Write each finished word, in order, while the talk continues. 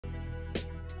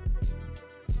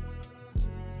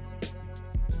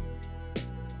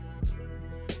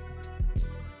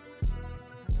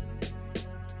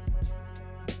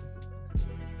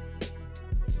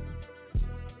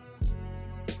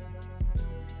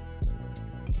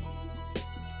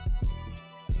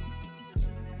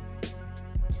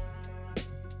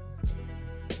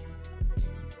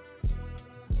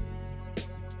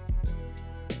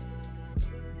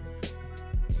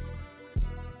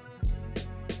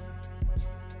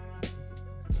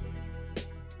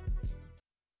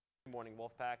morning,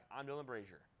 Wolfpack. I'm Dylan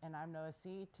Brazier. And I'm Noah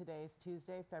C. Today is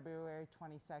Tuesday, February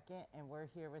 22nd, and we're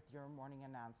here with your morning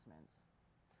announcements.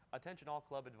 Attention all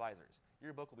club advisors.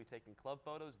 Your book will be taking club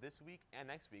photos this week and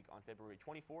next week on February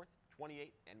 24th,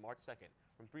 28th, and March 2nd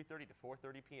from 3:30 to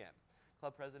 4:30 p.m.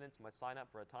 Club presidents must sign up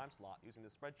for a time slot using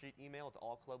the spreadsheet emailed to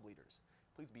all club leaders.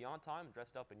 Please be on time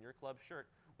dressed up in your club shirt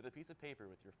with a piece of paper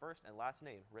with your first and last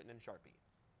name written in Sharpie.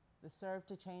 The Serve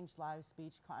to Change live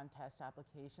speech contest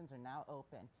applications are now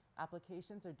open.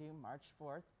 Applications are due March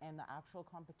 4th, and the actual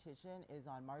competition is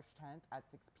on March 10th at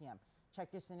 6 p.m. Check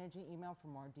your Synergy email for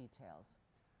more details.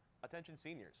 Attention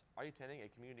seniors, are you attending a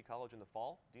community college in the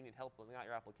fall? Do you need help filling out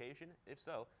your application? If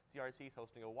so, CRC is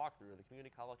hosting a walkthrough of the community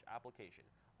college application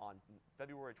on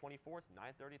February 24th,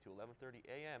 9:30 to 11:30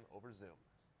 a.m. over Zoom.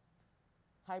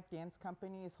 Hype Dance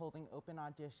Company is holding open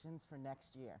auditions for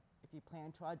next year. If you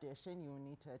plan to audition, you will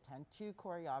need to attend 2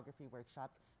 choreography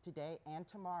workshops today and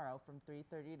tomorrow from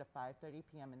 3:30 to 5:30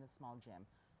 p.m. in the small gym.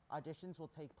 Auditions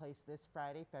will take place this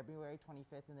Friday, February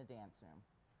 25th in the dance room.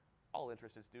 All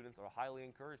interested students are highly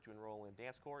encouraged to enroll in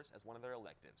dance course as one of their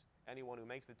electives. Anyone who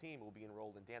makes the team will be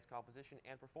enrolled in dance composition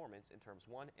and performance in terms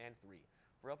 1 and 3.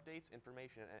 For updates,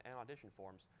 information, and audition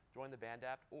forms, join the band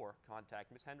app or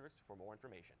contact Ms. Hendricks for more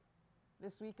information.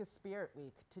 This week is Spirit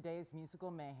Week. Today is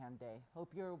Musical Mayhem Day.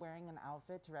 Hope you're wearing an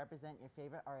outfit to represent your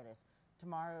favorite artist.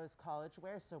 Tomorrow is college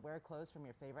wear, so wear clothes from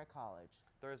your favorite college.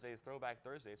 Thursday is Throwback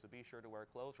Thursday, so be sure to wear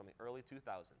clothes from the early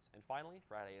 2000s. And finally,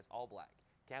 Friday is all black.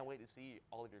 Can't wait to see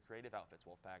all of your creative outfits,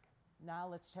 Wolfpack. Now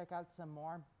let's check out some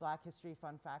more Black History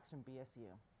fun facts from BSU.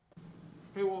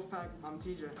 Hey Wolfpack, I'm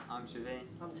TJ. I'm Shivane.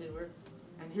 I'm Taylor.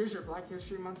 And here's your Black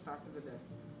History Month fact of the day.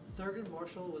 Thurgood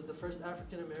Marshall was the first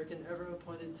African American ever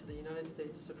appointed to the United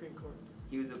States Supreme Court.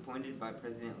 He was appointed by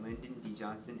President Lyndon B.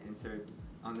 Johnson and served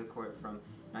on the court from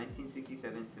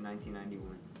 1967 to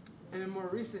 1991. And in more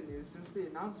recent news, since the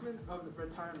announcement of the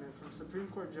retirement from Supreme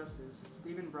Court Justice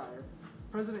Stephen Breyer,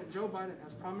 President Joe Biden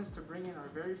has promised to bring in our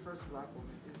very first black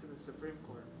woman into the Supreme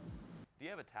Court. Do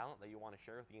you have a talent that you want to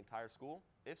share with the entire school?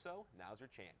 If so, now's your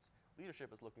chance.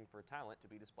 Leadership is looking for talent to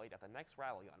be displayed at the next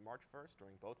rally on March 1st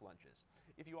during both lunches.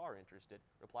 If you are interested,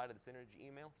 reply to the Synergy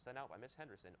email sent out by Ms.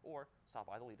 Henderson or stop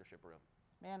by the leadership room.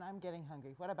 Man, I'm getting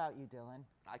hungry. What about you, Dylan?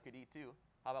 I could eat too.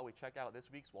 How about we check out this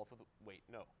week's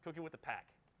Cooking with the Pack.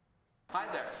 Hi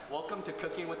there, welcome to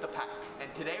Cooking with the Pack,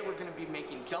 and today we're going to be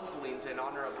making dumplings in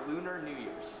honor of Lunar New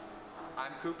Year's.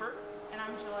 I'm Cooper. And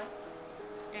I'm Joy.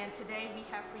 And today we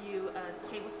have for you a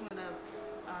tablespoon of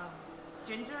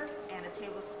ginger and a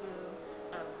tablespoon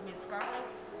of minced garlic,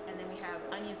 and then we have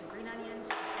onions and green onions,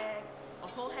 an egg, a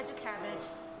whole hedge of cabbage,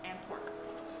 and pork.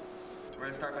 We're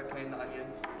going to start by cutting the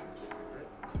onions.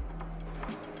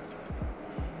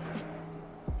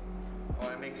 I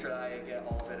want to make sure that I get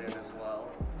all of it in as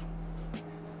well.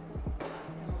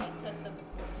 Cut the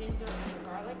ginger and the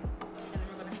garlic, and then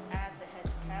we're going to add the hedge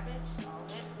of cabbage, all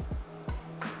of it,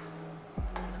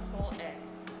 and a whole egg.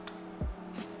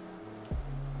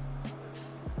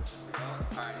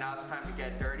 All right, now it's time to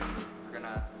get dirty. We're going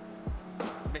to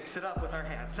mix it up with our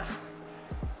hands. You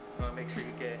want to make sure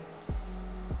you get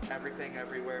everything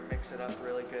everywhere, mix it up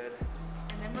really good.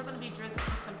 And then we're going to be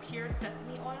drizzling some pure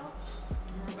sesame oil.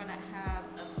 And we're going to have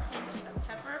a pinch of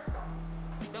pepper.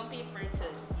 Don't be afraid to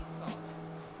use salt.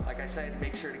 Like I said,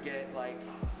 make sure to get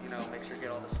make sure to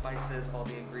get all the spices, all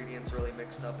the ingredients really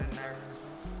mixed up in there.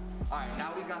 All right,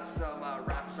 now we got some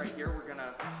wraps right here. We're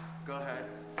gonna go ahead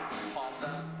and pop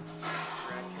them.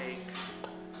 We're gonna take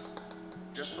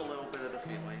just a little bit of the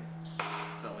filling.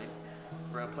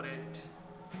 We're gonna put it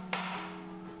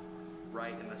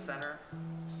right in the center,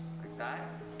 like that.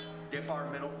 Dip our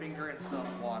middle finger in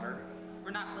some water.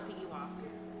 We're not flipping you off.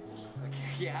 Okay,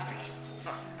 yeah.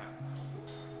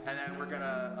 And then we're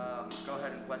gonna go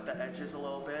ahead and wet the edges a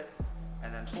little bit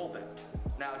and then fold it.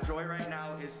 Now Joy right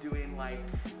now is doing like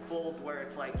fold where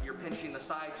it's like you're pinching the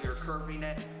sides, you're curving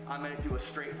it. I'm gonna do a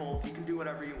straight fold. You can do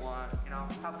whatever you want,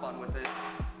 have fun with it.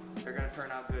 They're gonna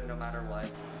turn out good no matter what.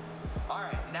 All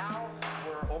right, now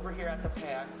we're over here at the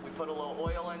pan. We put a little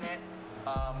oil in it.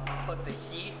 Put the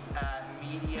heat at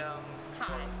medium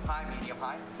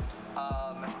high.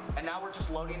 And now we're just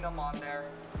loading them on there.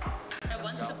 And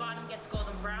once the bottom gets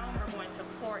golden brown, we're going to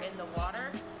pour in the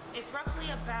water. It's roughly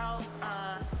about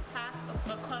a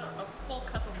full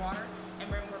cup of water, and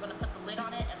we're going to put the lid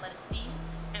on it and let it steam.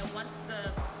 And once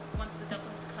the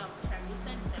dumplings become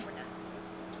translucent, then we're done.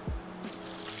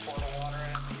 Pour the water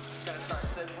in. It's going to start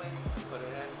sizzling. Put it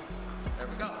in. There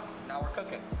we go. Now we're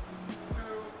cooking. 2,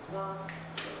 1. All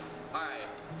right.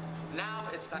 Now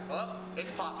it's time. Oh,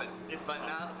 it's popping. But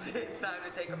now it's time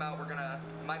to take them out.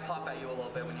 It might pop at you a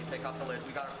little bit when you take off the lid.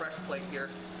 We got a fresh plate here.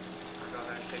 go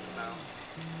ahead and take them out.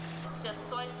 It's just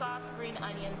soy sauce, green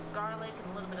onions, garlic,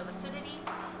 and a little bit of acidity.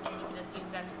 And you can just use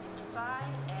that to dip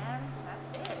inside, and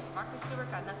that's it. Martha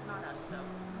Stewart got nothing on us, so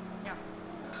yeah.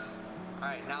 All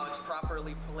right, now it's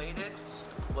properly plated.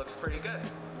 Looks pretty good.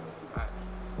 All right,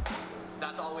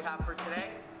 that's all we have for today.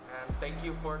 And thank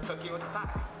you for cooking with the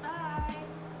pack. Bye.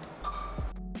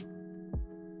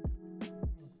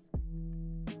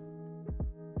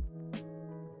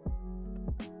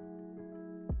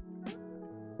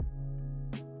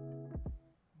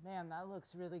 Man, that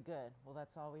looks really good. Well,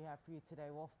 that's all we have for you today,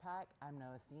 Wolfpack. I'm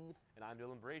Noah Sneed. And I'm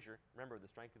Dylan Brazier. Remember, the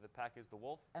strength of the pack is the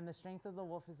wolf. And the strength of the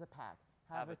wolf is a pack.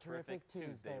 Have a terrific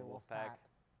Tuesday, Wolfpack.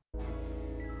 Wolfpack.